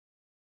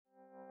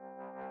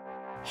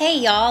Hey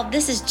y'all,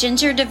 this is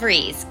Ginger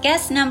DeVries,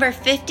 guest number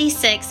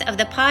 56 of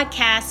the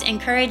podcast,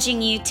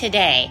 encouraging you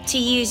today to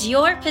use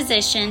your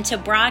position to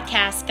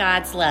broadcast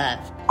God's love.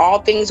 All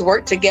things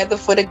work together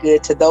for the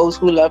good to those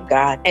who love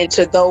God and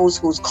to those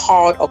who's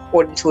called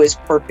according to his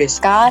purpose.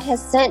 God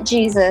has sent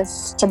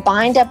Jesus to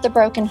bind up the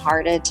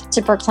brokenhearted,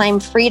 to proclaim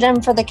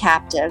freedom for the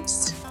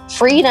captives.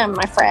 Freedom,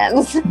 my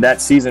friends.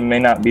 That season may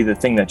not be the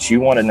thing that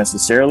you wanted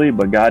necessarily,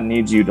 but God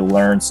needs you to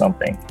learn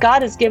something.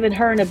 God has given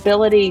her an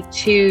ability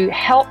to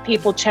help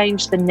people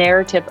change the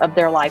narrative of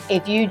their life.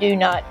 If you do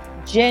not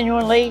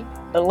genuinely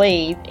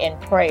believe in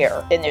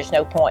prayer, then there's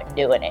no point in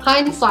doing it.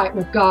 Hindsight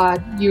with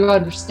God, you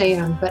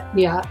understand, but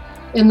yeah,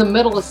 in the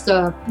middle of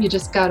stuff, you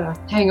just gotta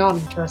hang on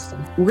and trust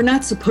him. We're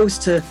not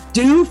supposed to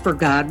do for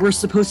God. We're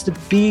supposed to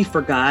be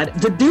for God.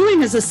 The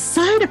doing is a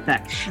side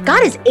effect.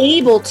 God is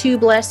able to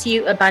bless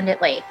you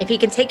abundantly. If he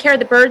can take care of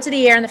the birds of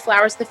the air and the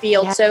flowers of the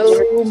field,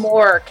 so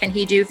more can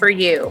he do for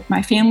you.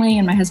 My family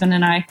and my husband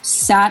and I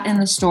sat in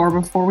the store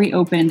before we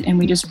opened, and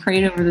we just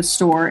prayed over the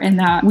store and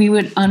that we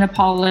would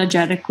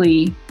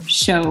unapologetically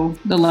show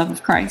the love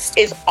of Christ.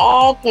 It's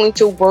all going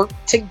to work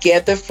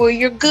together for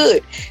your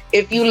good.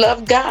 If you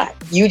love God,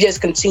 you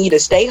just continue to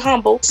stay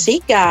humble,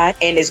 seek God,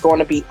 and it's going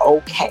to be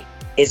okay.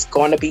 It's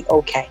going to be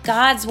okay.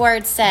 God's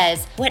word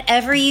says,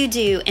 whatever you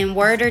do in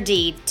word or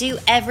deed, do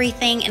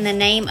everything in the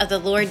name of the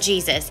Lord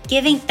Jesus,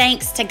 giving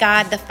thanks to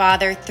God the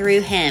Father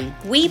through him.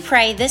 We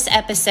pray this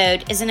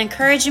episode is an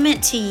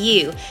encouragement to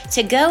you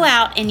to go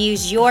out and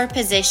use your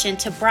position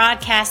to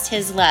broadcast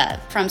his love.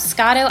 From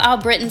Scotto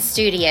Albritton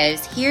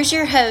Studios, here's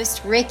your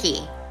host,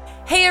 Ricky.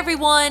 Hey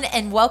everyone,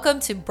 and welcome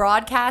to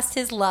Broadcast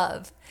His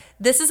Love.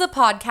 This is a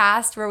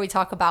podcast where we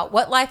talk about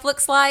what life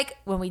looks like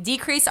when we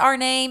decrease our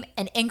name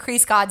and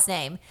increase God's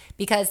name,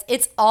 because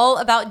it's all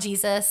about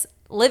Jesus,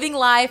 living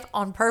life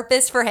on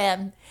purpose for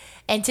him.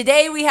 And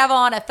today we have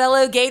on a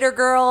fellow Gator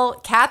girl,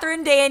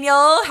 Catherine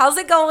Daniel. How's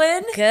it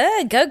going?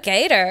 Good. Go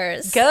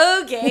Gators.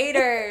 Go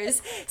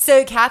Gators.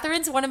 So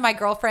Catherine's one of my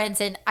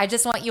girlfriends, and I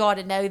just want you all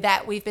to know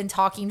that we've been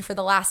talking for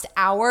the last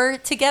hour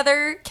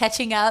together,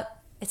 catching up.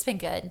 It's been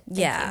good.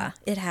 Thank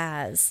you. It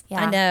has.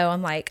 Yeah. I know.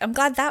 I'm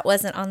glad that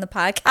wasn't on the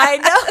podcast.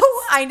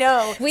 I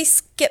know. We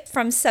skipped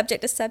from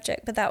subject to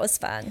subject, but that was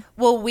fun.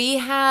 Well, we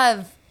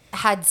have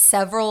had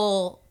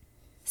several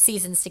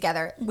seasons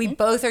together. We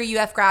both are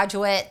UF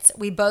graduates.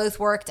 We both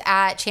worked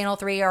at Channel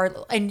 3,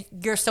 and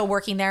you're still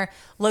working there,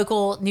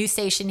 local news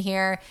station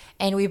here.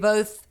 And we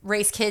both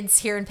raise kids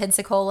here in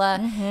Pensacola.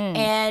 Mm-hmm.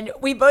 And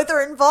we both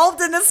are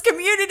involved in this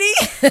community.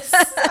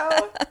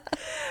 So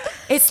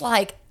it's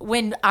like,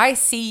 when I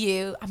see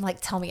you, I'm like,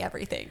 tell me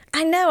everything.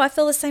 I know. I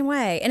feel the same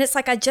way. And it's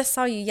like, I just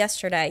saw you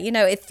yesterday. You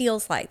know, it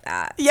feels like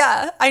that.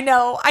 Yeah, I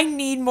know. I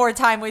need more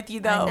time with you,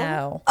 though. I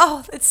know.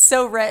 Oh, it's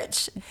so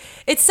rich.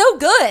 It's so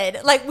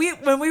good. Like,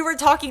 when we were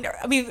talking,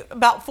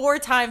 about 4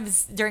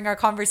 times during our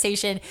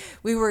conversation,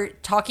 we were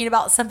talking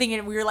about something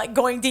and we were like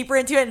going deeper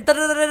into it and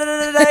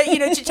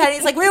chit-chatting.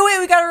 It's like, wait,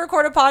 we got to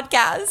record a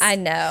podcast. I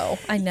know.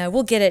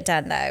 We'll get it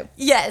done, though.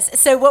 Yes.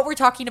 So what we're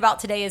talking about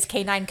today is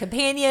Canine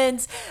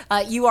Companions.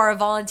 You are a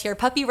volunteer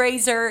puppy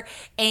raiser,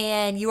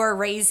 and you are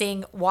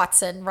raising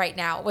Watson right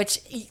now,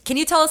 can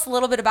you tell us a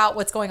little bit about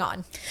what's going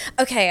on?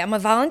 Okay, I'm a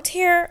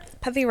volunteer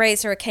puppy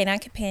raiser at Canine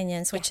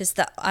Companions, which is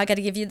I got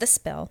to give you the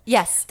spill.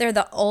 Yes. They're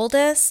the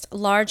oldest,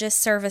 largest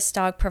service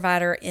dog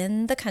provider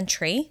in the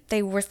country.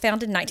 They were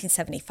founded in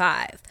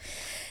 1975.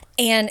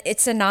 And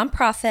it's a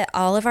nonprofit.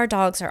 All of our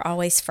dogs are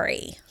always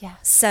free. Yeah.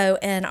 So,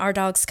 and our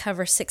dogs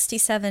cover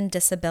 67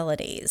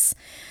 disabilities.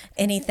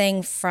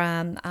 Anything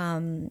from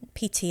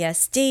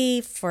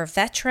PTSD for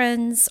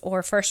veterans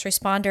or first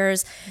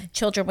responders,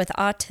 children with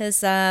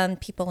autism,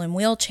 people in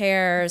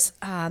wheelchairs,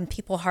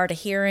 people hard of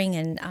hearing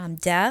and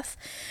deaf.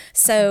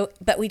 So,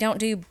 but we don't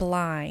do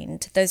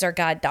blind. Those are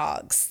guide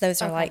dogs.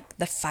 Those are like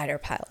the fighter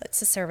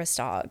pilots, the service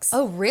dogs.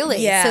 Oh,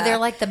 really? Yeah. So they're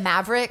like the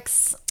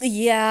Mavericks?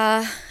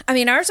 Yeah.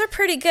 Ours are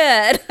pretty good.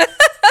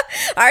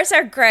 Ours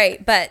are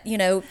great, but,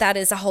 that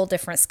is a whole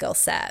different skill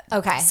set.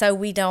 Okay. So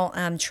we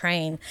don't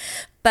train.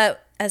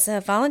 But as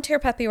a volunteer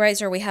puppy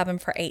raiser, we have them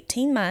for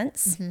 18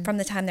 months, from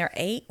the time they're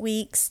 8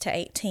 weeks to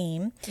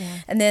 18. Yeah.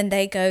 And then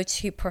they go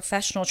to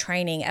professional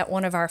training at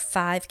one of our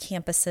 5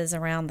 campuses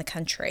around the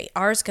country.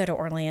 Ours go to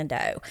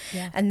Orlando.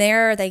 Yeah. And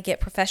there they get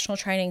professional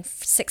training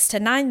 6 to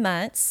 9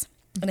 months.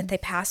 And if they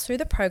pass through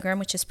the program,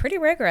 which is pretty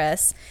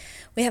rigorous,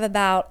 we have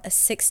about a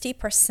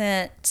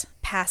 60%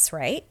 pass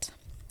rate.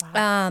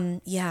 Wow.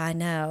 Yeah, I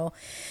know.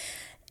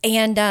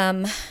 And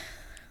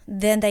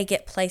then they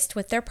get placed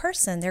with their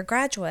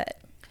graduate.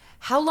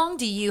 How long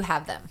do you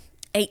have them?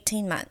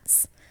 18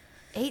 months.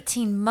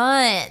 18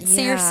 months. Yeah.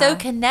 So you're so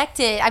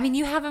connected.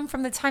 You have them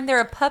from the time they're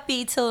a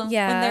puppy till when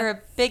they're a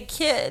big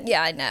kid.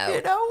 Yeah, I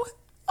know.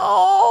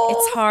 Oh.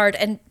 It's hard.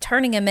 And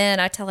turning them in,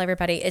 I tell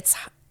everybody, it's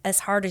as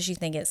hard as you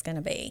think it's going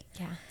to be.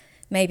 Yeah.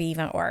 Maybe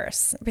even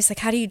worse. It's like,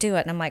 how do you do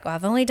it? And I'm like, well,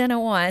 I've only done it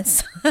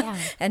once. Yeah.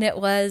 And it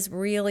was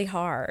really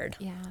hard.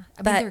 Yeah.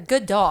 They're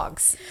good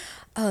dogs.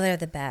 Oh, they're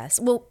the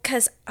best. Well,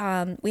 because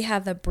we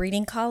have a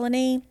breeding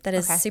colony that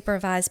is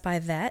supervised by a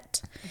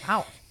vet.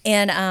 Wow.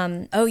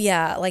 And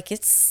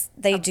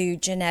they do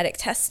genetic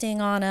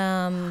testing on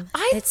them.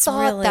 I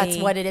thought that's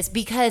what it is,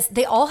 because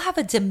they all have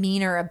a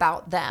demeanor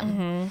about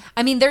them.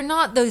 I mean, they're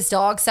not those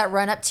dogs that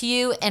run up to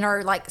you and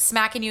are like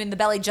smacking you in the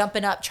belly,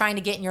 jumping up, trying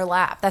to get in your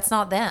lap. That's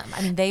not them.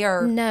 I mean, they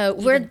are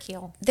even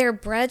keel. They're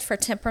bred for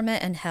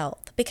temperament and health.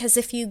 Because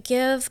if you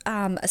give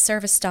a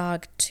service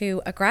dog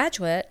to a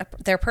graduate,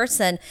 their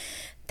person,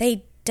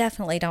 they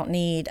definitely don't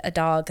need a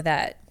dog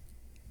that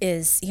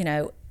is,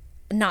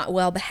 not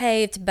well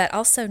behaved, but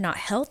also not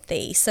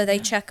healthy. So they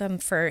check them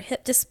for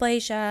hip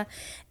dysplasia,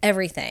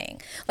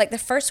 everything. Like the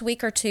first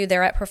week or two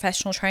they're at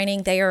professional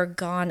training, they are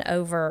gone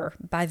over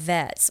by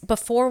vets.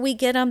 Before we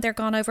get them, they're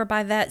gone over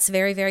by vets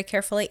very, very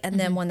carefully. And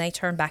then when they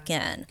turn back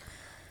in.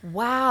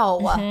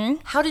 Wow.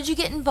 How did you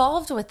get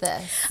involved with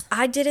this?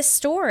 I did a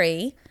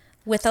story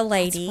with a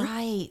lady. That's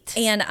right.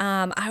 And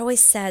I always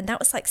said, that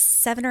was like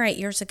 7 or 8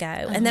 years ago.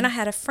 And then I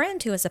had a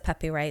friend who was a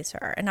puppy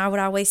raiser, and I would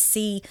always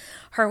see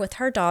her with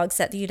her dogs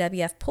at the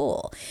UWF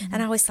pool.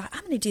 And I always thought,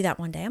 I'm going to do that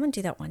one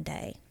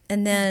day.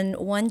 And then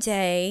one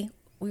day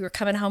we were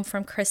coming home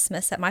from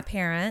Christmas at my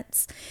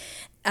parents',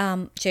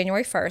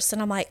 January 1st.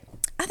 And I'm like,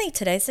 I think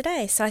today's the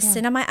day. So I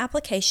sent in my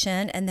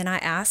application, and then I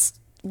asked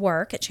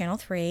work at Channel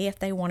 3 if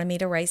they wanted me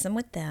to raise them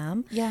with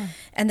them. Yeah.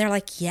 And they're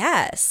like,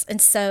 yes.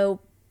 And so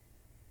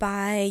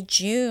by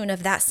June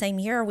of that same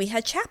year, we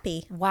had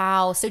Chappie.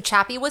 Wow. So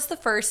Chappie was the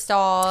first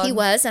dog. He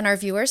was, and our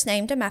viewers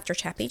named him after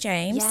Chappie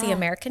James, the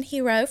American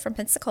hero from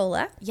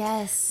Pensacola.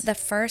 Yes. The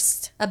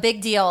first. A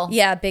big deal.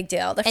 Yeah, big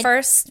deal.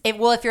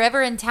 Well, if you're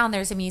ever in town,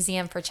 there's a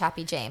museum for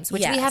Chappie James,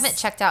 which we haven't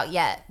checked out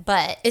yet,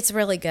 but it's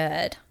really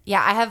good.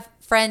 Yeah, I have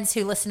friends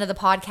who listen to the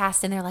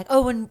podcast, and they're like,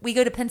 oh, when we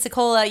go to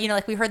Pensacola,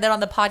 like we heard that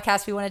on the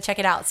podcast, we want to check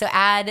it out. So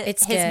add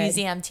his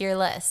museum to your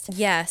list.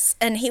 Yes.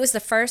 And he was the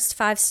first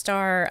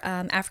 5-star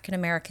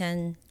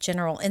African-American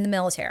general in the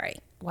military.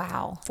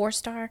 Wow.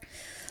 4-star.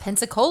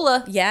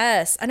 Pensacola.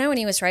 Yes. I know when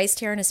he was raised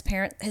here, and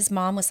his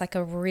mom was like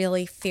a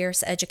really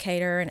fierce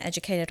educator and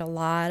educated a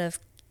lot of,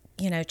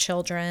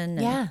 children.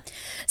 Yeah.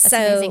 That's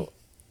amazing.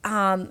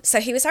 So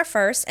he was our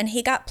first, and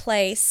he got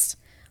placed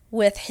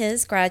with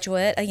his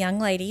graduate, a young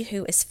lady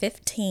who is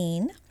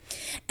 15,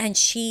 and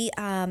she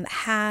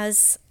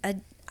has a,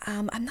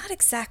 I'm not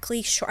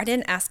exactly sure. I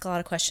didn't ask a lot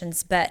of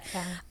questions, but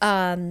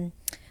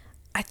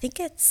I think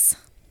it's,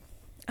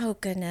 oh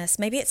goodness,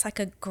 maybe it's like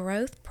a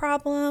growth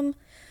problem.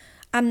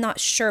 I'm not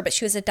sure, but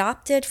she was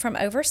adopted from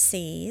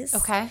overseas.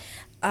 Okay.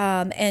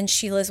 And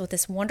she lives with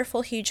this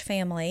wonderful, huge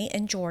family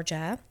in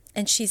Georgia,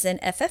 and she's in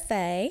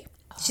FFA.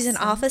 Awesome. She's an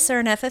officer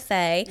in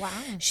FFA. Wow.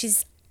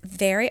 She's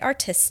very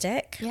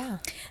artistic. Yeah.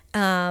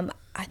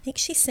 I think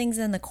she sings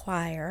in the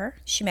choir.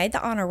 She made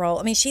the honor roll.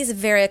 I mean, she's a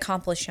very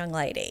accomplished young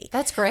lady.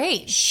 That's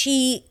great.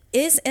 She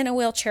is in a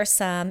wheelchair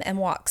some and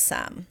walks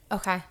some.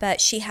 Okay. But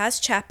she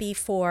has Chappie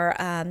for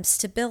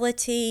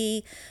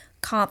stability,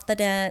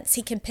 confidence.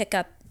 He can pick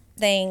up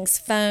things,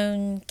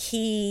 phone,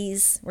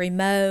 keys,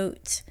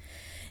 remote,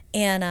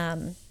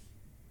 and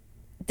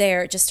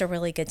they're just a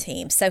really good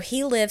team. So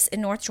he lives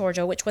in North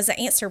Georgia, which was an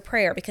answered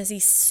prayer because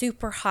he's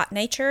super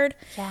hot-natured.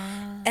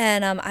 Yeah.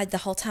 And the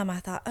whole time I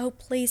thought, oh,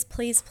 please,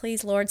 please,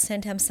 please, Lord,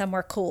 send him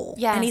somewhere cool.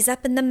 Yeah. And he's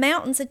up in the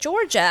mountains of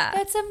Georgia.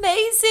 That's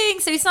amazing.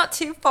 So he's not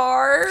too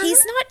far.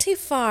 He's not too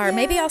far. Yeah.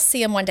 Maybe I'll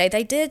see him one day.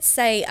 They did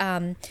say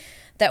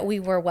that we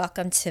were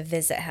welcome to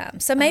visit him.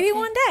 So maybe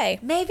one day.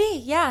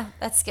 Maybe. Yeah,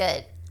 that's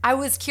good. I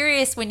was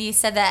curious when you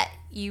said that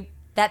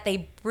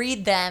they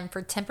breed them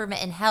for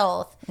temperament and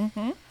health.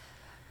 Mm-hmm.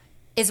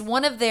 Is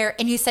one of their,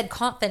 and you said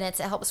confidence,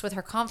 it helps with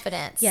her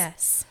confidence.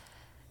 Yes.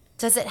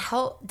 Does it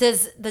help?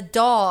 Does the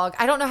dog,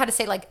 I don't know how to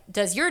say, like,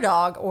 does your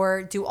dog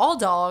or do all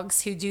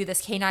dogs who do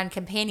this canine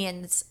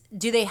companions,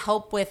 do they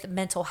help with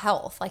mental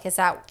health? Like, is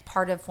that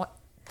part of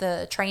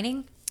the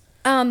training?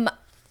 I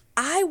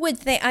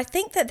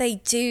think that they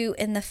do,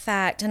 in the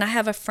fact, and I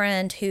have a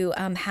friend who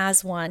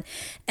has one,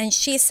 and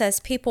she says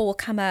people will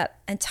come up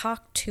and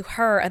talk to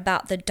her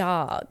about the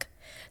dog.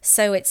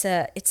 So it's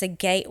a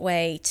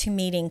gateway to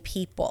meeting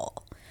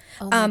people.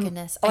 Oh my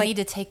goodness. I need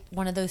to take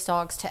one of those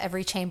dogs to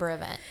every chamber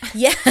event.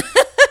 Yeah.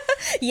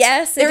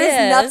 Yes, There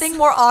is nothing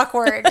more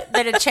awkward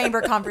than a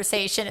chamber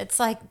conversation. It's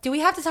like, do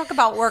we have to talk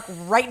about work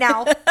right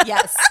now?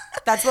 Yes.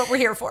 That's what we're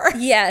here for.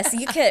 Yes,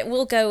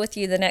 we'll go with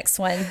you the next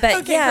one.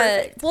 But okay, yeah,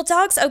 perfect. Well,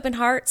 dogs open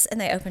hearts and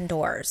they open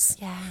doors.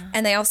 Yeah.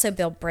 And they also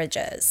build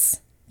bridges.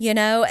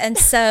 And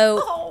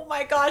so oh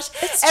my gosh,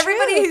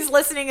 everybody who's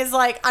listening is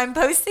like, I'm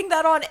posting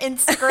that on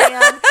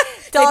Instagram.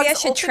 Maybe I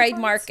should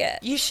trademark it.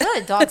 You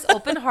should. Dogs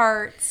open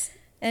hearts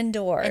and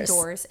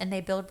doors, and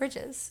they build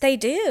bridges. They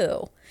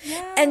do.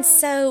 Yeah. And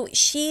so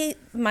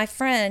my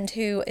friend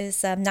who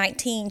is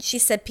 19, she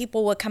said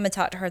people would come and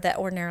talk to her that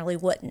ordinarily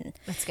wouldn't.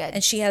 That's good.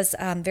 And she has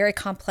very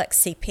complex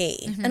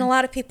CP, and a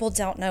lot of people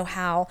don't know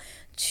how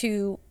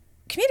to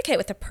communicate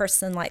with a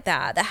person like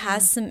that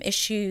has some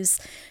issues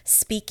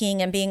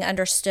speaking and being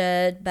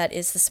understood, but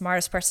is the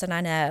smartest person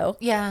I know.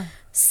 Yeah.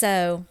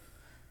 So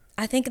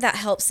I think that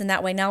helps in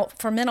that way. Now,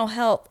 for mental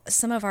health,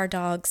 some of our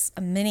dogs,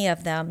 many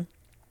of them,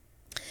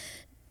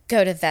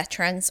 go to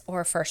veterans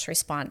or first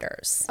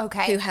responders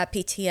who have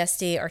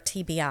PTSD or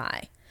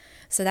TBI.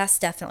 So that's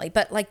definitely,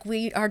 but like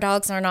our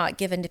dogs are not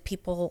given to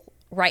people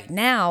right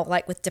now,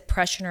 like with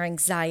depression or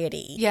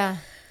anxiety. Yeah.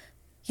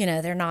 You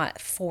know, they're not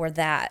for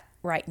that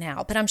right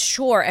now, but I'm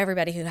sure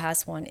everybody who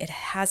has one, it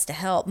has to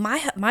help.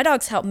 My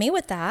dogs help me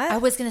with that. I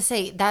was going to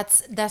say,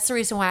 that's the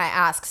reason why I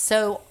asked.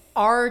 So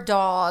our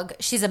dog,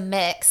 she's a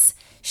mix.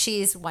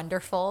 She's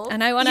wonderful.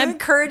 And I want to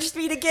encouraged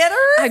me to get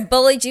her. I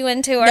bullied you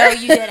into her. No,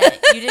 you didn't.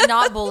 You did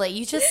not bully.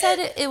 You just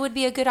said it would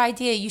be a good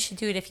idea. You should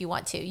do it if you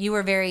want to. You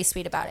were very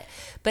sweet about it.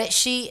 But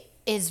she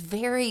is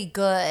very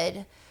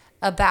good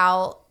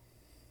about,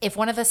 if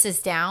one of us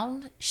is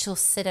down, she'll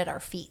sit at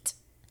our feet.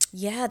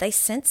 Yeah, they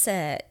sense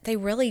it. They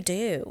really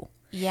do.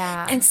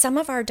 Yeah. And some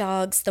of our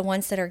dogs, the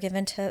ones that are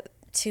given to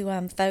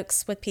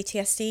folks with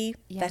PTSD,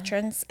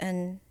 veterans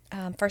and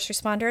first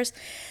responders,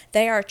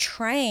 they are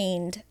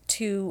trained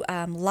to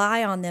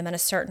lie on them in a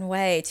certain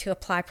way to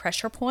apply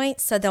pressure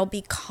points so they'll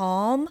be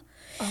calm.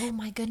 Oh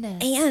my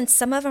goodness. And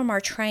some of them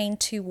are trained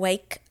to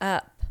wake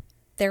up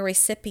their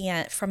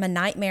recipient from a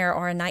nightmare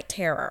or a night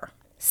terror.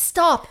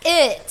 Stop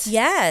it.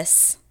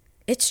 Yes,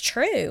 it's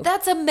true.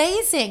 That's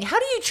amazing. How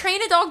do you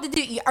train a dog to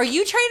do? Are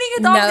you training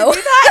a dog to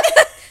do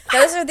that?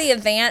 Those are the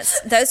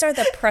advanced, those are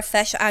the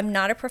professional. I'm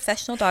not a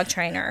professional dog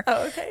trainer.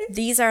 Oh, okay.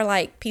 These are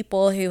like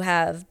people who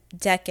have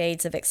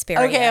decades of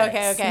experience.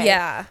 Okay.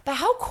 Yeah. But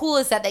how cool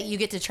is that you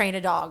get to train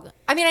a dog?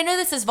 I mean, I know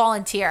this is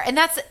volunteer, and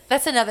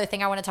that's another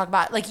thing I want to talk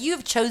about. Like,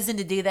 you've chosen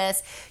to do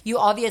this. You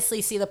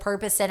obviously see the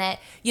purpose in it.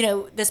 You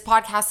know, this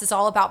podcast is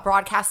all about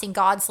broadcasting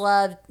God's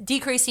love,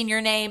 decreasing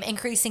your name,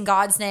 increasing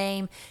God's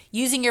name,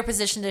 using your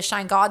position to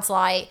shine God's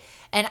light.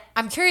 And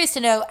I'm curious to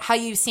know how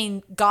you've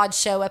seen God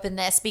show up in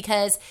this,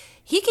 because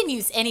he can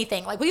use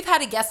anything. Like, we've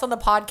had a guest on the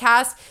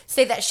podcast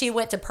say that she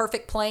went to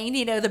Perfect Plain,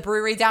 you know, the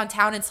brewery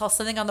downtown, and saw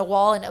something on the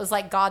wall, and it was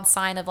like God's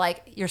sign of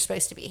like, you're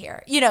supposed to be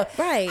here. You know,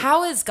 right?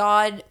 How has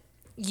God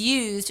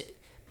used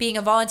being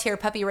a volunteer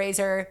puppy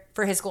raiser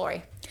for his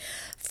glory?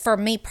 For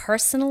me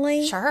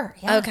personally? Sure.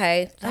 Yeah.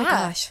 Okay. Yeah. Oh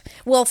gosh.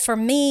 Well, for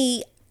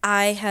me,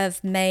 I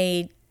have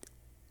made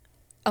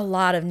a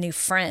lot of new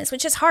friends,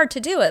 which is hard to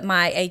do at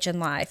my age in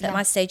life, at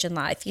my stage in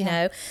life. You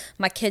know,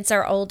 my kids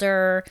are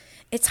older.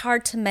 It's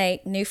hard to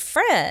make new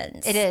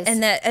friends. It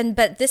is.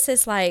 But this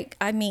is like,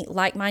 I meet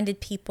like-minded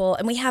people,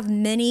 and we have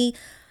many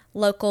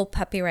local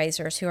puppy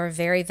raisers who are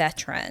very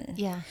veteran.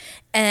 Yeah.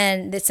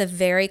 And it's a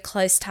very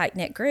close,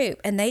 tight-knit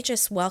group, and they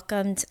just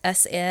welcomed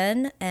us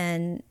in,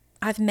 and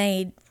I've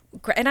made,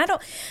 and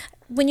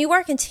when you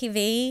work in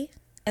TV,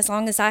 as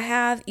long as I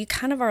have, you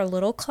kind of are a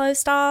little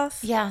closed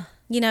off. Yeah.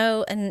 You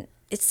know, and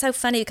it's so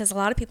funny because a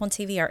lot of people on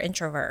TV are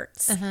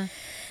introverts. Uh-huh.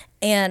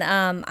 And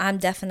I'm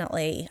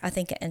definitely, I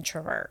think, an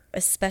introvert,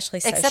 especially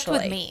socially. Except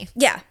with me.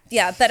 Yeah,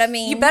 but I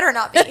mean... You better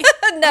not be. No,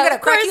 I'm going to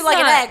crack you like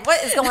an egg.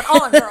 What is going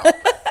on, girl?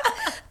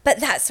 But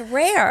that's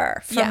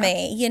rare for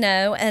me, you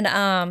know, and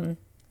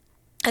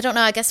I don't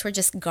know, I guess we're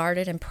just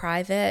guarded and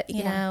private,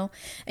 you know,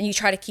 and you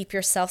try to keep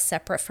yourself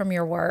separate from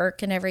your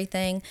work and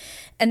everything.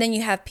 And then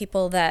you have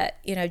people that,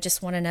 you know,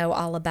 just want to know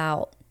all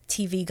about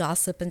TV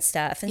gossip and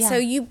stuff. And so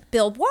you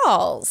build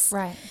walls.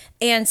 Right.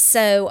 And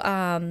so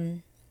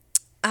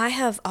I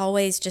have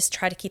always just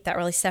tried to keep that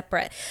really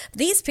separate.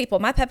 These people,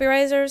 my puppy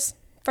raisers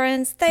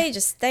friends, they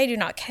do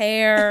not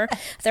care.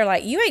 They're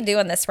like, you ain't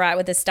doing this right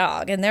with this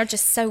dog. And they're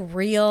just so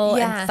real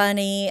and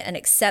funny and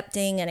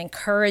accepting and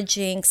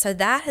encouraging. So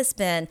that has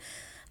been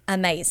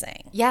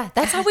amazing. Yeah,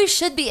 that's how we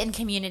should be in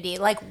community.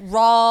 Like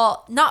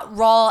raw, not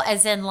raw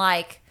as in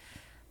like,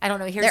 I don't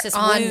know, here's this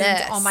wound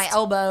on my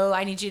elbow,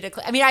 I need you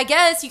to I mean, I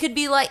guess you could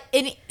be like,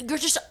 and you're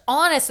just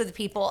honest with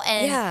people,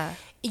 and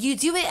you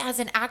do it as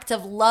an act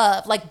of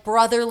love, like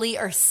brotherly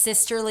or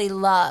sisterly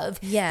love.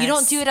 Yes. You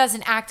don't do it as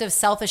an act of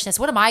selfishness.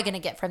 What am I going to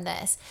get from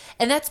this?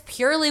 And that's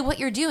purely what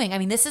you're doing. I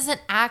mean, this is an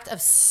act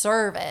of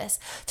service.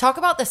 Talk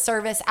about the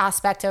service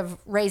aspect of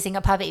raising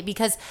a puppy,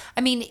 because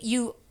I mean,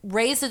 you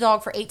raise a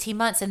dog for 18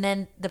 months and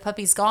then the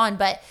puppy's gone,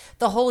 but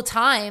the whole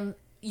time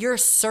you're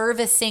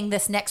servicing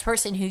this next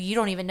person who you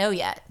don't even know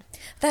yet.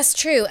 That's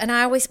true.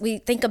 And we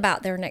think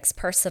about their next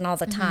person all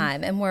the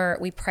time, and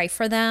we pray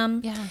for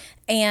them. Yeah.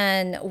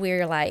 And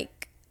we're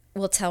like,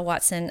 we'll tell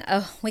Watson,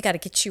 oh, we got to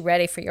get you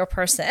ready for your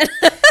person.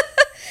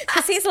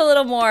 Because he's a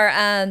little more,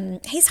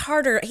 he's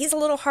a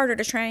little harder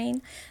to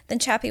train than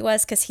Chappie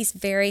was, because he's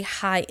very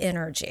high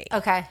energy.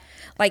 Okay.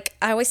 Like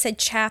I always said,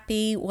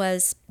 Chappie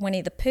was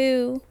Winnie the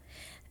Pooh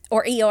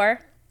or Eeyore.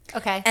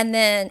 Okay. And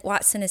then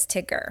Watson is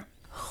Tigger.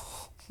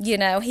 You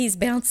know, he's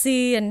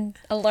bouncy and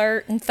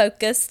alert and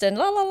focused and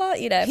la la la,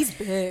 you know. He's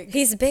big.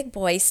 He's a big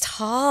boy. He's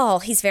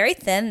tall. He's very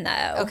thin,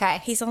 though. Okay.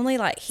 He's only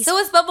like... So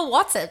is Bubba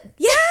Watson.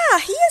 Yeah,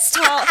 he is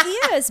tall. He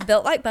is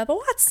built like Bubba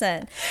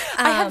Watson.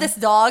 I have this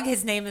dog.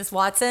 His name is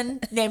Watson,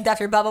 named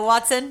after Bubba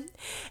Watson.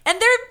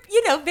 And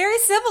they're, very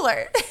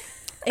similar.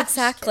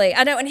 Exactly.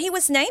 I know. And he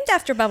was named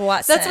after Bubba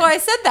Watson. That's why I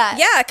said that.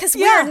 Yeah, because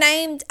we're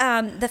named,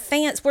 the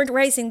fans, we're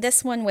raising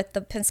this one with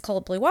the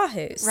Pensacola Blue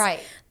Wahoos. Right.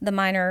 The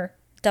minor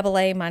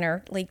AA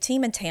minor league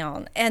team in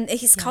town, and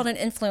he's called an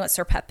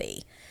influencer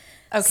puppy.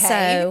 Okay.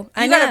 So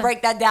you got to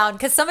break that down,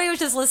 because somebody was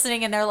just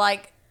listening and they're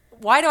like,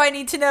 why do I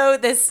need to know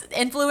this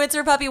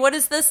influencer puppy? What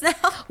is this now?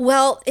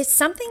 Well, it's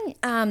something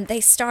they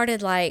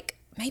started like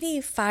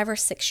maybe 5 or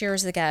 6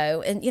 years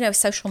ago. And,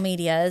 social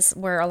media is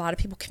where a lot of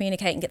people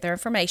communicate and get their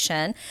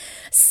information.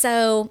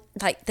 So,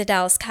 like the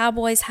Dallas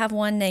Cowboys have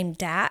one named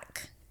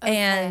Dak. Okay.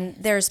 And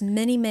there's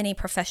many, many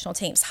professional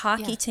teams,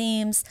 hockey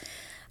teams,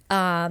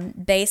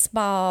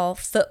 baseball,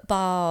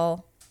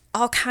 football,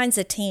 all kinds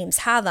of teams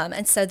have them.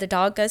 And so the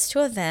dog goes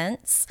to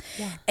events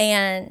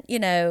and,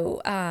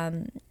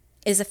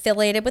 is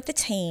affiliated with the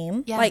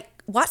team. Yeah. Like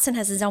Watson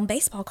has his own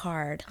baseball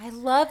card. I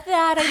love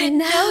that. I didn't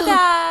know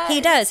that.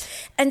 He does.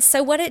 And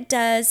so what it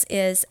does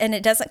is, and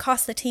it doesn't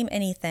cost the team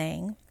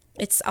anything.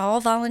 It's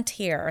all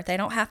volunteer. They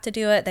don't have to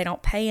do it. They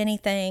don't pay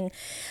anything.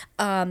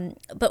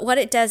 But what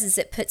it does is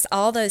it puts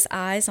all those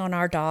eyes on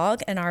our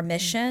dog and our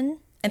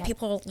mission. And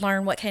people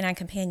learn what Canine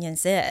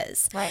Companions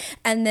is. Right.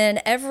 And then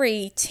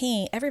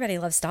everybody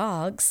loves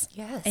dogs.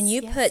 Yes. And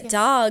you put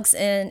dogs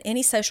in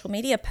any social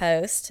media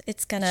post,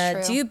 it's going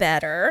to do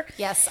better.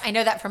 Yes, I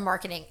know that from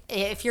marketing.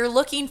 If you're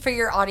looking for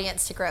your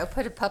audience to grow,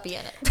 put a puppy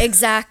in it.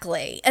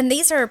 Exactly. And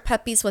these are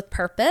puppies with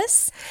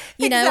purpose,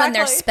 and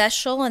they're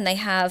special and they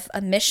have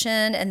a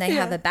mission and they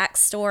have a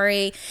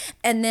backstory.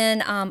 And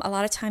then a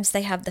lot of times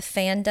they have the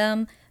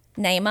fandom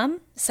name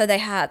them. So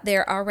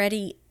they're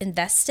already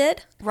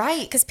invested.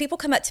 Right. Because people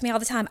come up to me all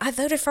the time. I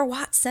voted for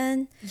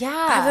Watson.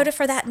 Yeah. I voted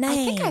for that name.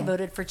 I think I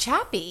voted for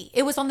Chappie.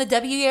 It was on the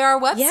WAR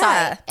website.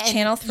 Yeah. And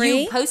Channel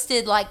 3. You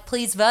posted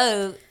please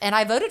vote. And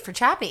I voted for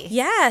Chappie.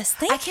 Yes.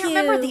 Thank you. I can't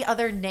remember the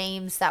other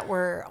names that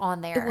were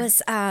on there. It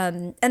was,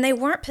 and they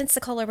weren't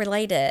Pensacola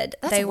related.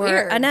 That's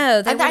weird. I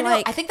know.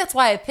 I think that's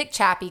why I picked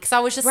Chappie, because I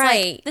was just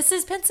like, this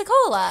is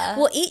Pensacola.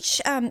 Well,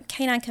 each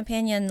Canine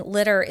Companion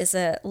litter is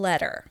a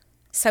letter.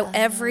 So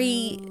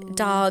every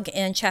dog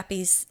in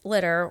Chappie's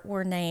litter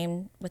were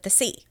named with a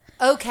C.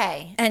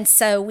 Okay. And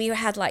so we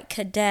had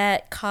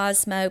Cadet,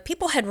 Cosmo.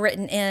 People had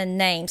written in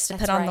names to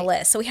put on the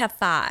list. So we have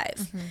 5.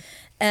 Mm-hmm.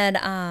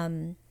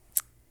 And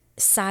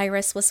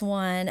Cyrus was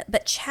one.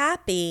 But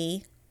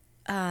Chappie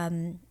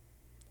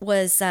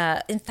was,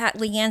 in fact,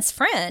 Leanne's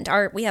friend.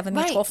 We have a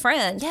mutual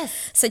friend.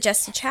 Yes.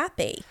 Suggested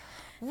Chappie.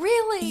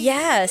 Really?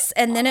 Yes.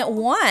 And then it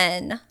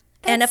won.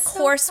 And of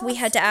course, we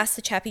had to ask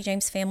the Chappie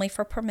James family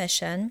for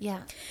permission.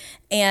 Yeah.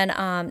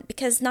 And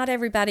because not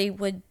everybody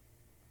would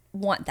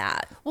want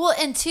that. Well,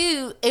 and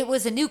 2, it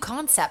was a new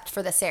concept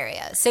for this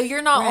area. So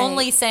you're not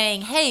only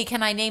saying, hey,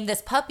 can I name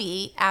this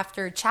puppy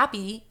after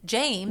Chappie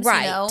James,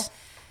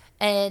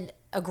 and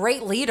a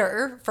great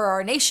leader for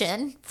our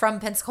nation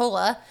from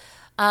Pensacola.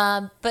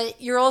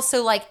 But you're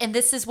also and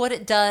this is what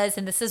it does,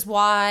 and this is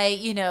why,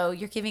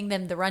 you're giving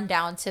them the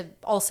rundown to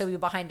also be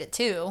behind it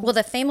too. Well,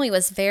 the family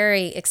was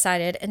very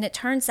excited, and it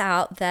turns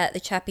out that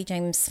the Chappie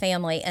James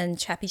family and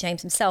Chappie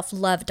James himself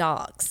love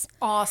dogs.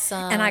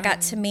 Awesome. And I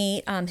got to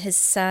meet his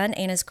son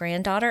and his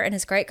granddaughter and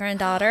his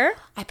great-granddaughter.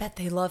 I bet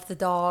they love the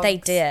dogs. They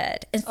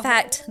did. In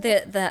fact,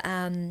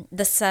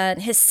 the son,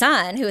 his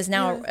son, who is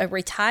now a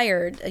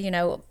retired,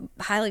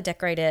 highly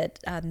decorated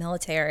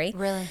military.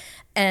 Really?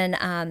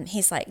 And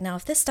he's like, now,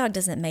 if this dog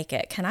doesn't make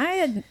it, can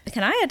I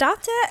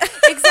adopt it?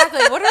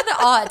 Exactly. What are the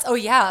odds? Oh,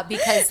 yeah,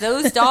 because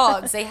those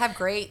dogs, they have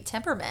great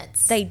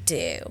temperaments. They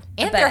do.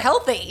 And they're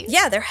healthy.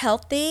 Yeah, they're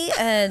healthy.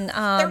 And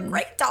they're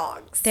great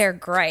dogs. They're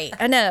great.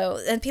 I know.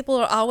 And people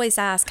always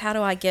ask, how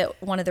do I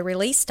get one of the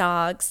release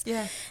dogs?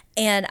 Yeah.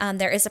 And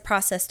there is a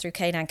process through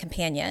Canine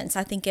Companions.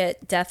 I think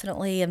it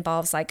definitely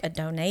involves a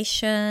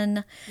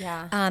donation.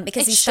 Yeah.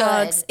 Because these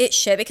dogs, it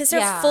should, because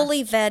they're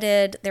fully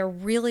vetted. They're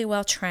really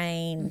well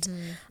trained.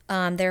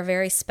 Mm-hmm. They're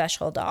very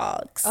special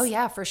dogs. Oh,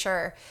 yeah, for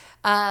sure.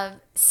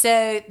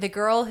 So the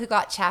girl who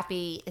got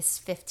Chappie is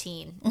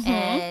 15. Mm-hmm.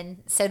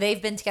 And so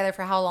they've been together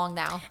for how long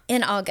now?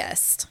 In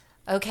August.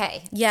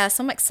 Okay. Yeah,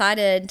 so I'm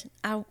excited.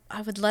 I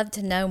would love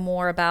to know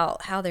more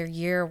about how their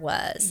year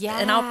was. Yeah.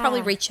 And I'll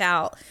probably reach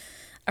out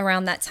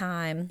around that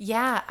time.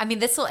 Yeah. I mean,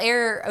 this will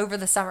air over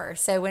the summer,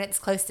 so when it's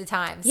close to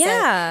time.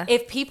 Yeah. So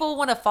if people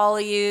want to follow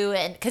you,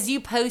 and because you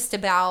post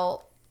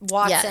about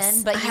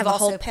Watson, but I you have a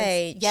whole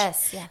page.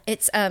 Yes. Yeah.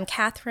 It's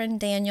Catherine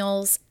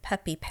Daniels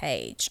puppy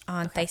page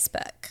on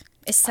Facebook.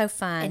 It's so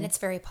fun. And it's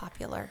very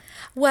popular.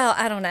 Well,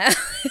 I don't know.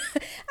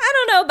 I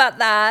don't know about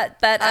that,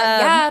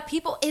 but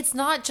people, it's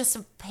not just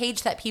a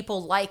page that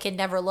people like and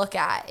never look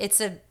at.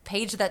 It's a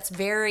page that's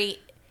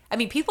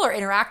people are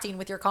interacting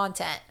with your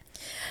content.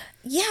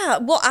 Yeah,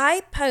 well,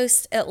 I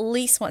post at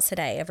least once a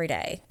day, every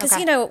day. Because,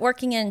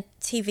 working in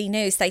TV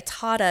news, they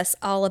taught us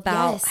all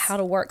about how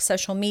to work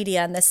social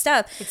media and this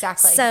stuff.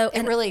 Exactly. So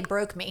it really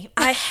broke me.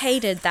 I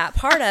hated that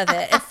part of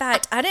it. In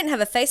fact, I didn't have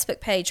a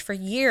Facebook page for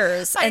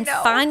years. I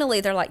know.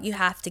 Finally, they're like, you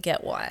have to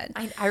get one.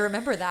 I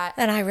remember that.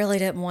 And I really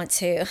didn't want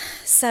to.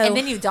 And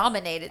then you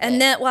dominated it. And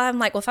then, I'm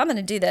like, if I'm going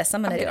to do this,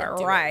 I'm going to do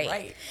it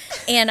right.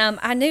 And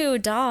I knew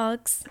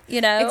dogs,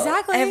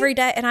 exactly every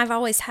day. And I've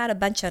always had a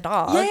bunch of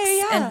dogs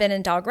and been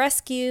in dog rescue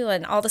rescue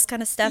and all this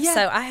kind of stuff. Yeah.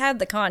 So I had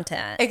the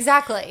content.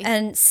 Exactly.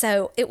 And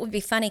so it would be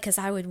funny because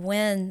I would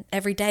win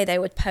every day. They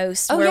would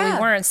post Oh, where yeah.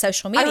 we were in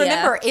social media. I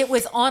remember it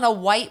was on a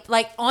white,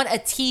 like on a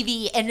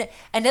TV, and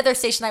another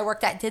station I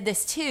worked at did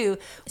this too.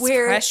 It's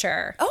where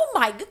pressure. Oh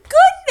my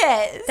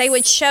goodness! They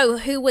would show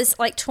who was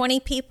like 20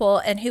 people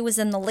and who was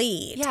in the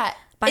lead. Yeah.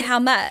 By how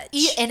much?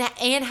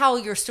 And how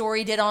your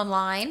story did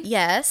online.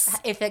 Yes.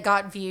 If it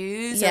got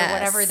views Yes. or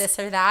whatever, this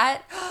or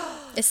that.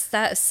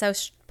 That is so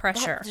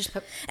pressure. That just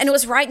put- And it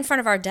was right in front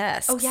of our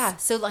desks. Oh yeah.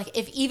 So like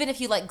even if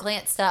you like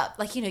glanced up,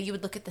 like you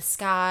would look at the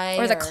sky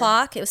Or the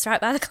clock. It was right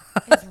by the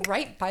clock. It was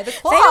right by the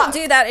clock. They don't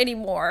do that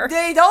anymore.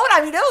 They don't.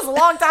 I mean, it was a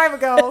long time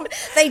ago.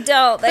 They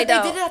don't. They But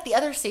don't. They did it at the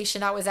other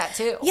station I was at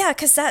too. Yeah,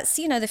 because that's,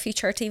 the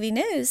future of TV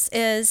news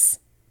is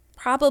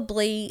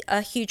probably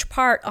a huge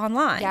part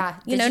online. Yeah,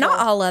 not digital.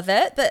 all of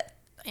it, but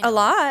a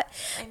lot.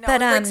 I know,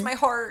 But it breaks my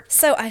heart.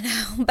 So I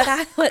know,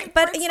 but but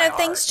breaks my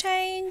things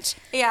change.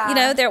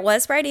 Yeah. There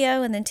was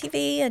radio and then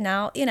TV, and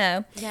now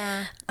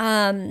Yeah.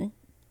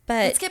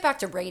 But Let's get back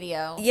to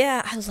radio.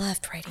 yeah, I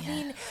loved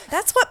radio.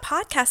 That's what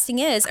podcasting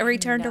is, a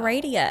return to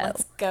radio.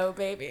 Let's go,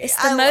 baby. It's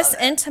the most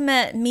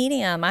intimate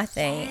medium, I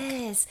think.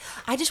 Yes.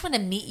 I just want to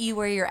meet you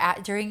where you're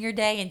at during your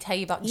day and tell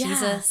you about Yeah.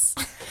 Jesus.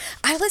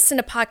 I listen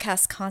to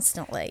podcasts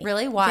constantly.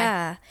 Really? Why?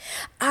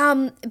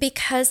 Yeah.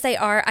 Because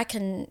I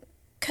can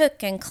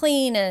cook and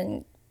clean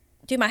and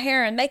do my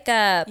hair and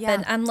makeup, Yeah.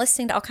 and I'm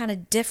listening to all kind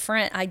of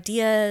different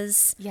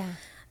ideas. Yeah.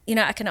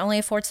 I can only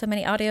afford so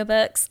many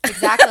audiobooks.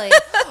 Exactly.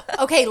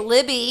 Okay,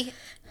 Libby.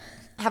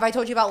 Have I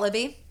told you about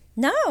Libby?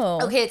 No.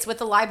 Okay, it's with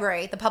the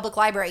library, the public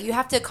library. You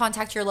have to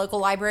contact your local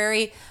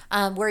library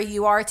where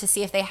you are to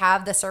see if they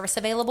have the service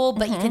available,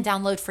 but you can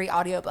download free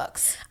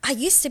audiobooks. I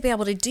used to be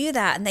able to do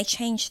that, and they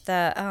changed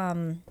the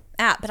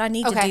app, but I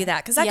need to Okay. do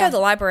that because I Yeah. go to the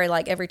library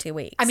like every 2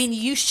 weeks. I mean,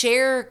 you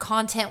share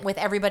content with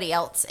everybody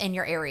else in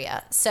your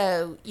area.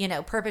 So,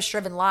 Purpose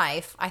Driven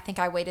Life, I think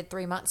I waited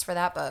 3 months for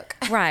that book.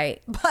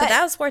 right. But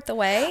that was worth the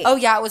wait. Oh,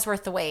 yeah, it was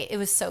worth the wait. It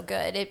was so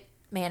good. It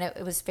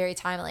was very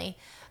timely.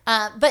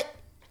 But,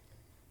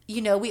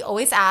 we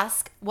always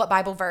ask what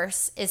Bible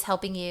verse is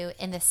helping you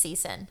in this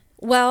season.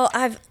 Well,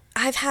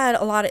 I've had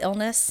a lot of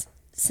illness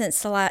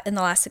since in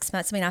the last 6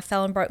 months. I mean, I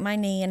fell and broke my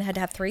knee and had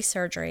to have 3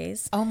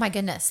 surgeries. Oh my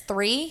goodness,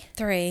 3?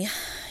 3,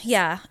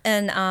 yeah,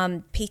 and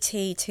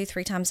PT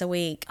 2-3 times a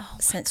week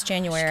since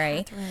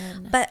January.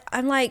 Catherine. But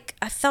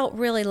I felt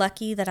really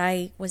lucky that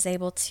I was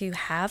able to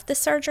have the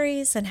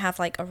surgeries and have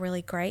like a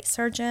really great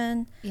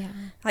surgeon. Yeah,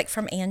 like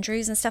from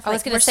Andrews and stuff. I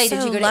was going to say,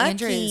 did you go to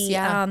Andrews?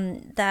 Yeah,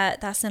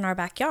 that's in our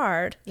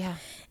backyard. Yeah.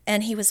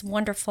 And he was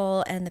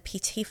wonderful, and the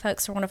PT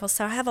folks were wonderful.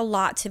 So I have a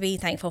lot to be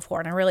thankful for,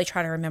 and I really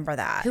try to remember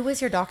that. Who was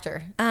your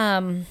doctor?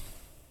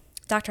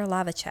 Dr.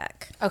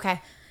 Lavacek.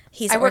 Okay.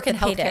 He's I work in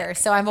orthopedic. healthcare,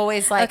 so I'm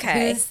always like,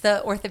 Okay. who's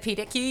the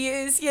orthopedic you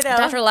use,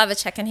 Dr.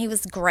 Lavacek, and he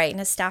was great, and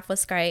his staff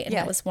was great, and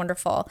Yeah. it was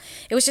wonderful.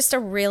 It was just a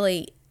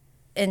really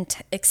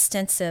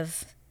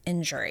extensive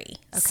injury.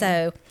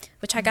 So,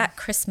 which I got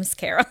Christmas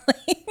caroling.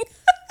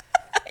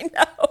 I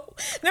know.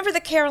 Remember the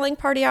caroling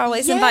party I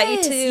always invite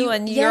you to,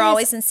 and you're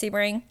always in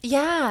Sebring?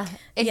 Yeah.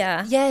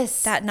 Yeah.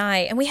 Yes. That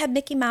night. And we had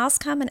Mickey Mouse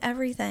come and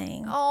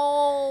everything.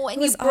 Oh, and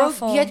It was you broke.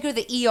 awful. You had to go to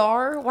the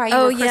ER while you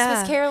were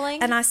Christmas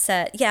caroling. And I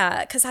said,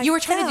 yeah, because you were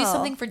trying to do fell.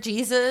 something for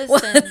Jesus.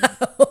 Well, and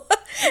no.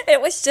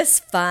 It was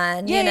just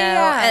fun, Yeah, you know.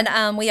 yeah,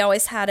 yeah. And we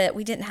always had it.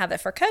 We didn't have it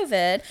for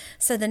COVID,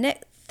 so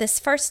this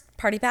first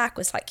party back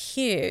was like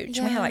huge.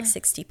 And we had like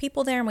 60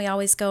 people there, and we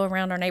always go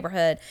around our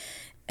neighborhood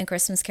and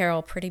Christmas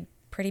carol pretty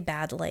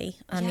badly,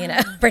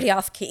 pretty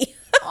off key.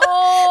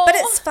 Oh, But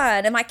it's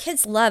fun, and my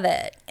kids love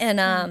it.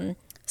 And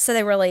so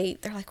they're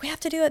like, we have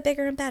to do it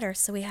bigger and better.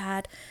 So we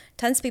had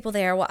tons of people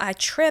there. Well, I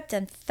tripped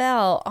and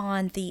fell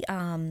on the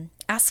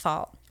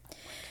asphalt.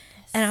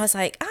 And I was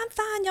like, I'm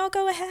fine, y'all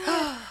go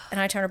ahead. And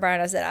I turned to Brian,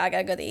 I said, I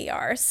gotta go to the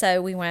ER.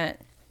 So we went,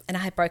 and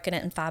I had broken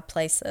it in 5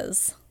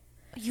 places.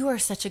 you are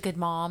such a good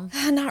mom.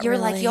 Not You're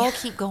really. like, y'all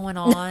keep going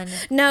on.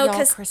 No, y'all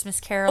because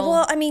Christmas carol.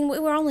 Well, I mean, we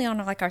were only on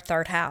like our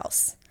 3rd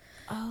house.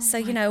 Oh,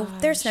 So,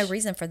 there's no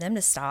reason for them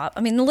to stop.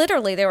 I mean,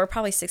 literally, there were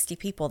probably 60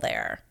 people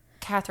there.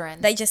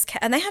 Catherine, They just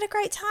and they had a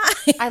great time.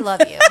 I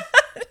love you.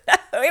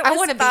 I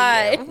want to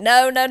be you.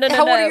 No.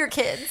 How old are your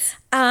kids?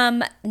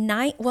 9.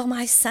 Well,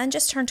 my son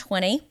just turned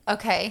 20.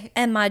 Okay.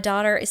 And my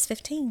daughter is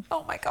 15.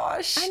 Oh my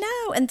gosh. I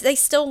know. And they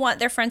still want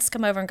their friends to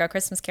come over and go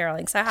Christmas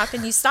caroling. So how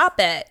can you stop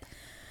it?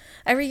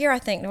 Every year I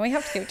think, do we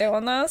have to keep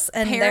doing this?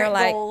 And Parent they're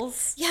like,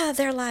 goals. yeah,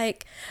 they're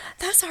like,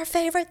 that's our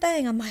favorite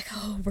thing. I'm like,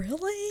 oh,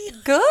 really?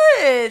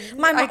 Good.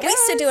 My mom, we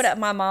used to do it at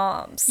my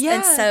mom's. Yeah.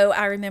 And so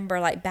I remember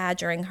like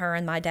badgering her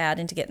and my dad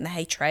into getting the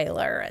hay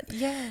trailer. And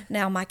Yeah.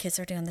 now my kids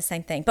are doing the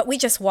same thing. But we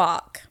just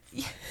walk.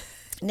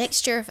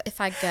 Next year, if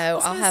I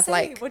go, I'll have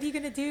like, what are you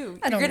gonna do? You're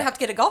don't gonna know. have to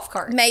get a golf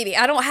cart. maybe.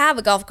 I don't have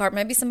a golf cart.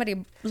 Maybe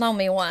somebody loan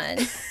me one.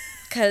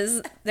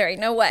 Because there ain't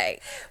no way.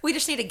 We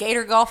just need a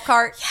Gator golf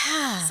cart.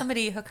 Yeah.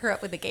 Somebody hook her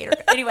up with a Gator.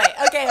 Anyway,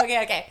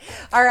 okay.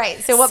 All right.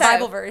 So what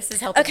Bible verse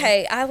is helping?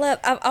 Okay, I've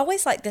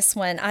always liked this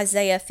one,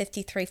 Isaiah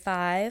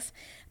 53:5.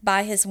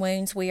 By his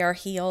wounds we are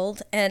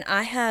healed. And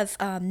I have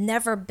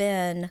never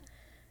been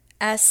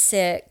as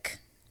sick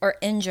or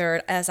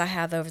injured as I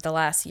have over the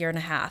last year and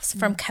a half.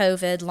 From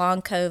COVID,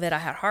 long COVID. I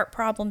had heart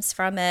problems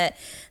from it.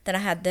 Then I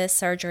had this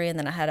surgery, and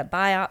then I had a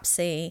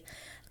biopsy,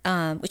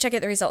 which I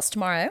get the results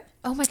tomorrow.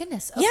 Oh my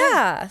goodness. Okay.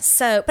 Yeah.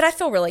 So, but I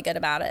feel really good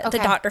about it. Okay.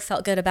 The doctor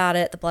felt good about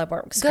it. The blood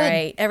work was Good.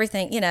 great.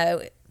 Everything,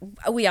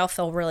 we all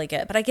feel really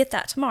good. But I get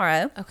that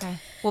tomorrow. Okay.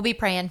 We'll be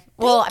praying.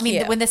 Well, I mean,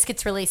 you. when this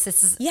gets released,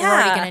 we're Yeah.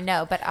 already going to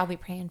know, but I'll be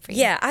praying for you.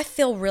 Yeah, I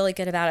feel really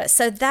good about it.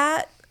 So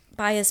that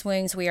by his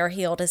wounds we are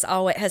healed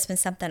has been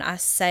something I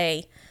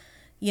say,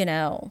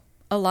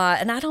 a lot.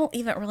 And I don't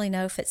even really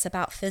know if it's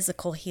about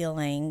physical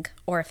healing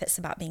or if it's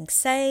about being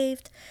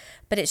saved,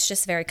 but it's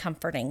just very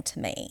comforting to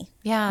me.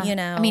 Yeah.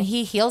 I mean,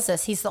 he heals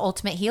us. He's the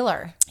ultimate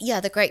healer. Yeah,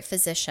 the great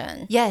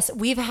physician. Yes.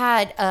 We've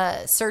had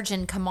a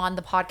surgeon come on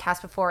the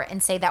podcast before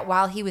and say that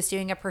while he was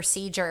doing a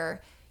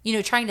procedure,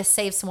 trying to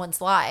save someone's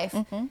life,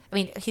 I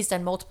mean, he's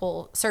done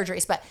multiple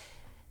surgeries, but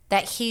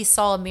that he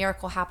saw a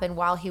miracle happen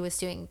while he was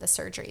doing the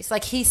surgeries.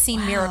 Like, he's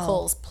seen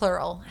miracles,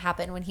 plural,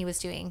 happen when he was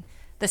doing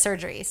the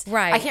surgeries.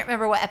 Right. I can't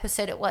remember what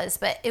episode it was,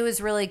 but it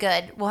was really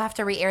good. We'll have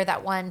to re-air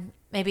that one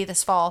maybe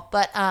this fall.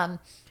 But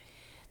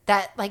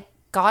that, like,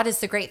 God is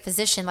the great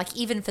physician. Like,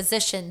 even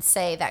physicians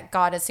say that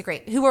God is the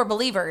great, who are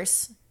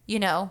believers,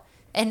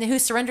 and who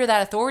surrender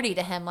that authority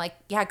to him. Like,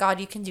 yeah, God,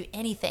 you can do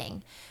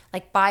anything.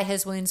 Like, by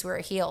his wounds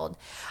we're healed.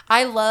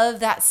 I love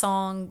that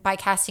song by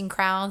Casting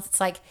Crowns. It's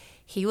like,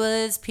 he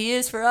was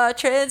pierced for our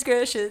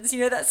transgressions. You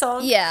know that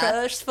song? Yeah.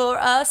 Crushed for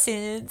our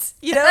sins.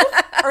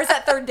 Or is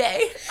that Third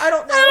Day? I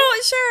don't know. I'm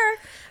not sure.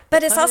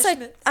 But it's also,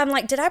 punishment. I'm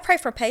like, did I pray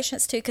for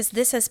patience too? Because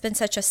this has been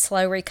such a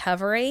slow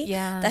recovery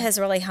that has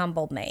really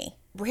humbled me.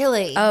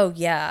 Really? Oh,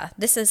 yeah.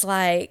 This is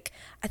like,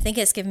 I think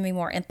it's given me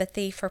more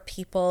empathy for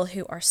people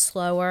who are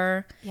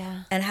slower.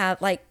 Yeah. And have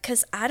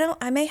because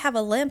I may have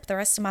a limp the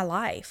rest of my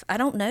life. I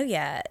don't know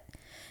yet.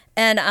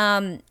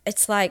 And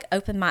it's like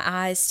opened my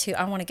eyes to,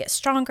 I want to get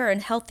stronger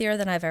and healthier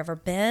than I've ever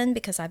been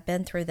because I've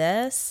been through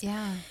this.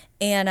 Yeah.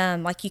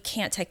 And like, you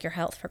can't take your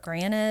health for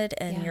granted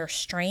and your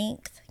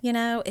strength.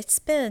 It's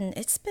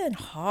been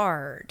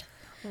hard.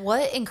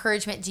 What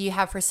encouragement do you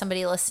have for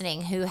somebody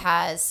listening who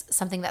has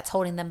something that's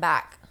holding them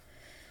back?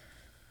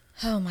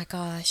 Oh my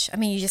gosh. I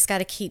mean, you just got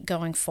to keep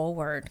going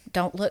forward.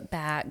 Don't look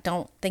back.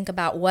 Don't think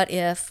about what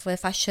if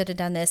I should have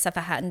done this, if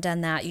I hadn't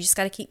done that. You just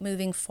got to keep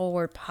moving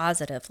forward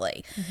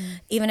positively,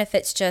 even if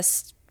it's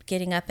just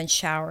getting up and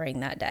showering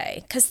that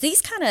day. Because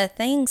these kind of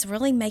things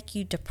really make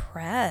you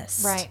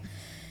depressed. Right.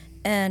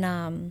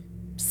 And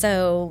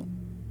so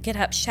get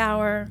up,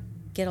 shower,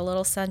 get a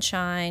little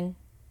sunshine,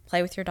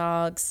 play with your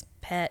dogs,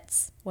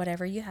 pets,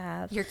 whatever you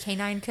have. Your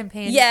canine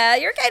companion. Yeah,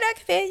 your canine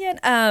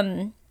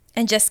companion.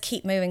 And just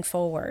keep moving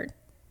forward.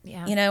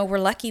 Yeah. We're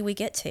lucky we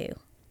get to.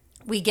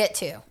 We get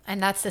to.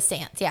 And that's the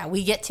stance. Yeah,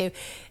 we get to.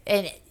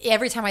 And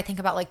every time I think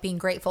about like being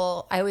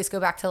grateful, I always go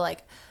back to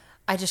like,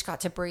 I just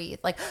got to breathe.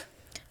 Like,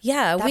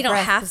 yeah, we don't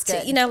have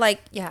to.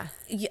 Yeah.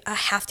 I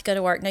have to go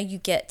to work. No, you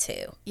get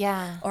to.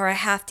 Yeah. Or I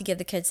have to give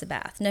the kids a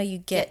bath. No, you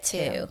get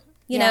to.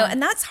 And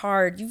that's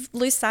hard. You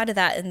lose sight of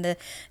that in the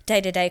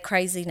day-to-day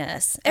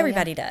craziness.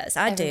 Everybody does.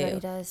 Everybody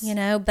does.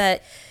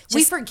 But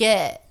we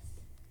forget,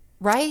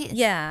 right?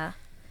 Yeah.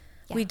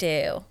 We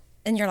do.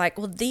 And you're like,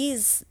 well,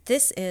 this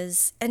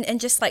is, and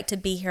just like to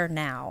be here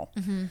now,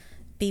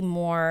 be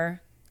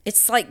more,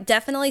 it's like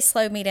definitely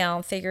slowed me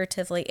down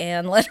figuratively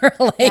and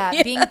literally.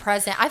 Yeah, being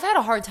present. I've had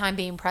a hard time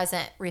being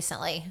present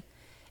recently.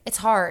 It's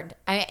hard.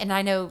 And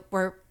I know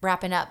we're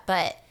wrapping up,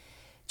 but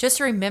just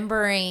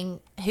remembering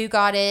who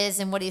God is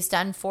and what he's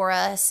done for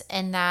us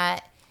and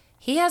that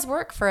he has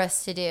work for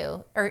us to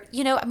do. Or,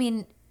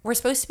 we're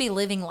supposed to be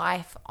living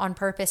life on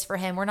purpose for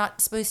him. We're not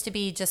supposed to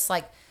be just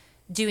like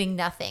doing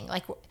nothing.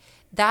 Like,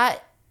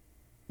 that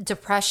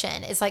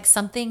depression is like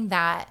something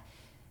that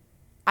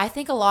I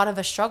think a lot of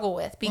us struggle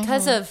with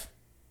because of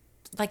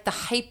like the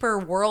hyper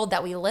world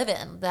that we live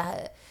in.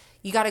 That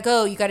you got to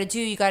go, you got to do,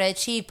 you got to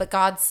achieve. But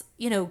God's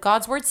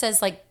word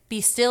says like, be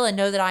still and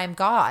know that I am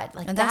God.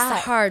 Like, and that's the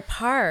hard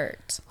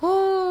part.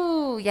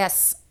 Oh,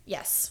 yes.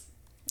 Yes.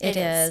 It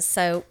is.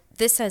 So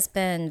this has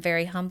been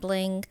very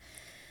humbling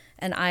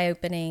and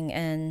eye-opening,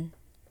 and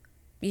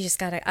you just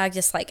gotta, I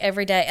just like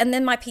every day. And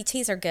then my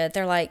PTs are good.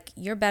 They're like,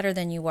 you're better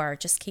than you were.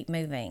 Just keep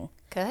moving.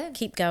 Good.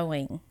 Keep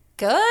going.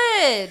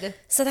 Good.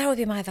 So that would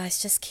be my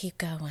advice. Just keep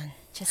going.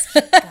 Just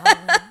keep going.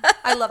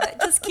 I love it.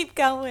 Just keep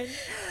going.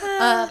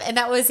 And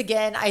that was,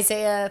 again,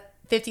 Isaiah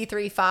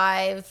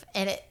 53:5.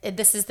 And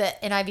this is the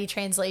NIV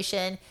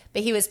translation.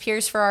 But he was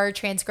pierced for our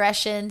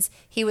transgressions.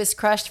 He was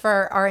crushed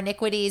for our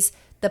iniquities.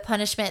 The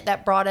punishment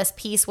that brought us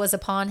peace was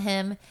upon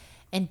him.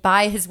 And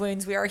by his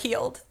wounds we are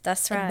healed.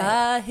 That's right. And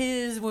by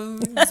his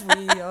wounds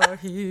we are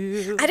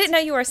healed. I didn't know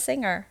you were a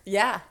singer.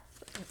 Yeah.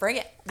 Bring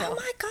it. No, oh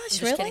my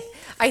gosh, really? Kidding.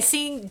 I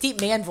sing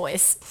deep man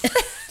voice.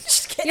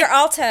 Just kidding. You're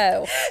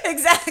alto.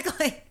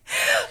 Exactly.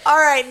 All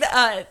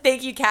right.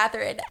 Thank you,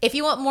 Catherine. If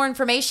you want more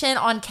information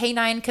on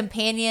Canine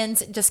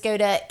Companions, just go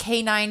to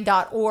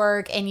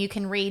canine.org and you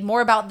can read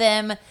more about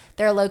them,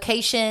 their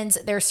locations,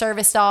 their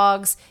service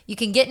dogs. You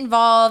can get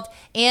involved,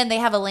 and they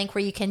have a link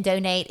where you can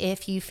donate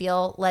if you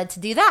feel led to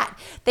do that.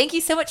 Thank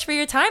you so much for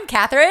your time,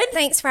 Catherine.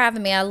 Thanks for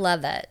having me. I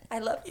love it. I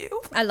love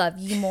you. I love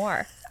you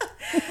more.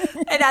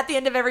 And at the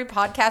end of every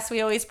podcast, we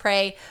always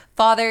pray,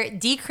 Father,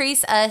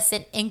 decrease us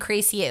and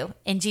increase you.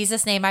 In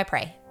Jesus' name I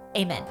pray.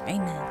 Amen.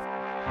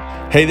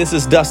 Amen. Hey, this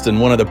is Dustin,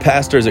 one of the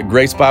pastors at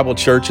Grace Bible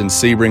Church in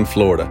Sebring,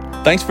 Florida.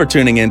 Thanks for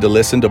tuning in to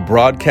listen to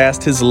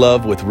Broadcast His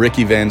Love with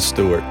Ricky Van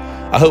Stewart.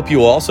 I hope you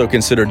will also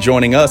consider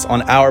joining us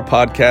on our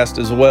podcast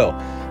as well.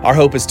 Our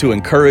hope is to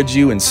encourage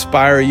you,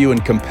 inspire you,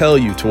 and compel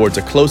you towards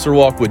a closer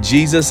walk with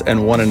Jesus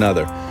and one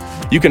another.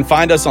 You can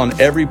find us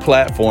on every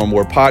platform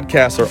where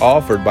podcasts are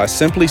offered by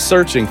simply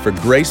searching for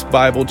Grace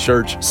Bible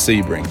Church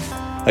Sebring.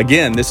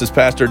 Again, this is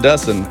Pastor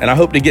Dustin, and I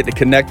hope to get to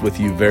connect with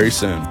you very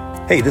soon.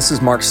 Hey, this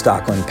is Mark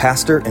Stockland,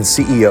 pastor and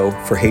CEO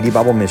for Haiti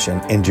Bible Mission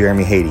in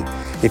Jeremy, Haiti.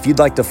 If you'd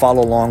like to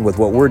follow along with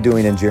what we're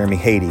doing in Jeremy,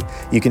 Haiti,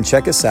 you can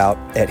check us out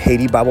at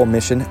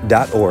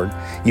HaitiBibleMission.org.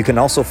 You can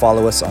also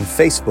follow us on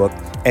Facebook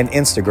and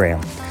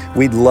Instagram.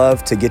 We'd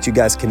love to get you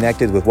guys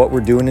connected with what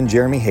we're doing in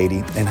Jeremy,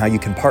 Haiti, and how you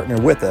can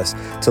partner with us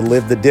to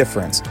live the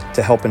difference,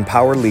 to help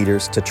empower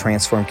leaders to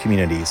transform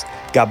communities.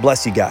 God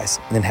bless you guys,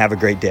 and have a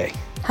great day.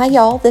 Hi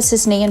y'all, this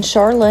is Nan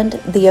Charland,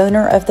 the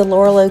owner of the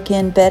Laurel Oak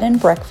Inn Bed and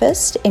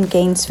Breakfast in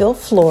Gainesville,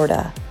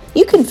 Florida.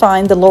 You can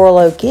find the Laurel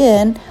Oak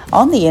Inn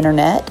on the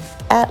internet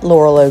at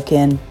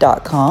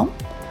laureloakinn.com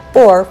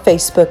or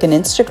Facebook and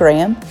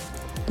Instagram,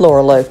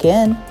 Laurel Oak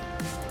Inn.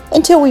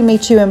 Until we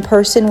meet you in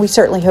person, we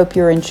certainly hope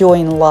you're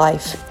enjoying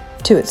life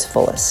to its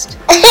fullest.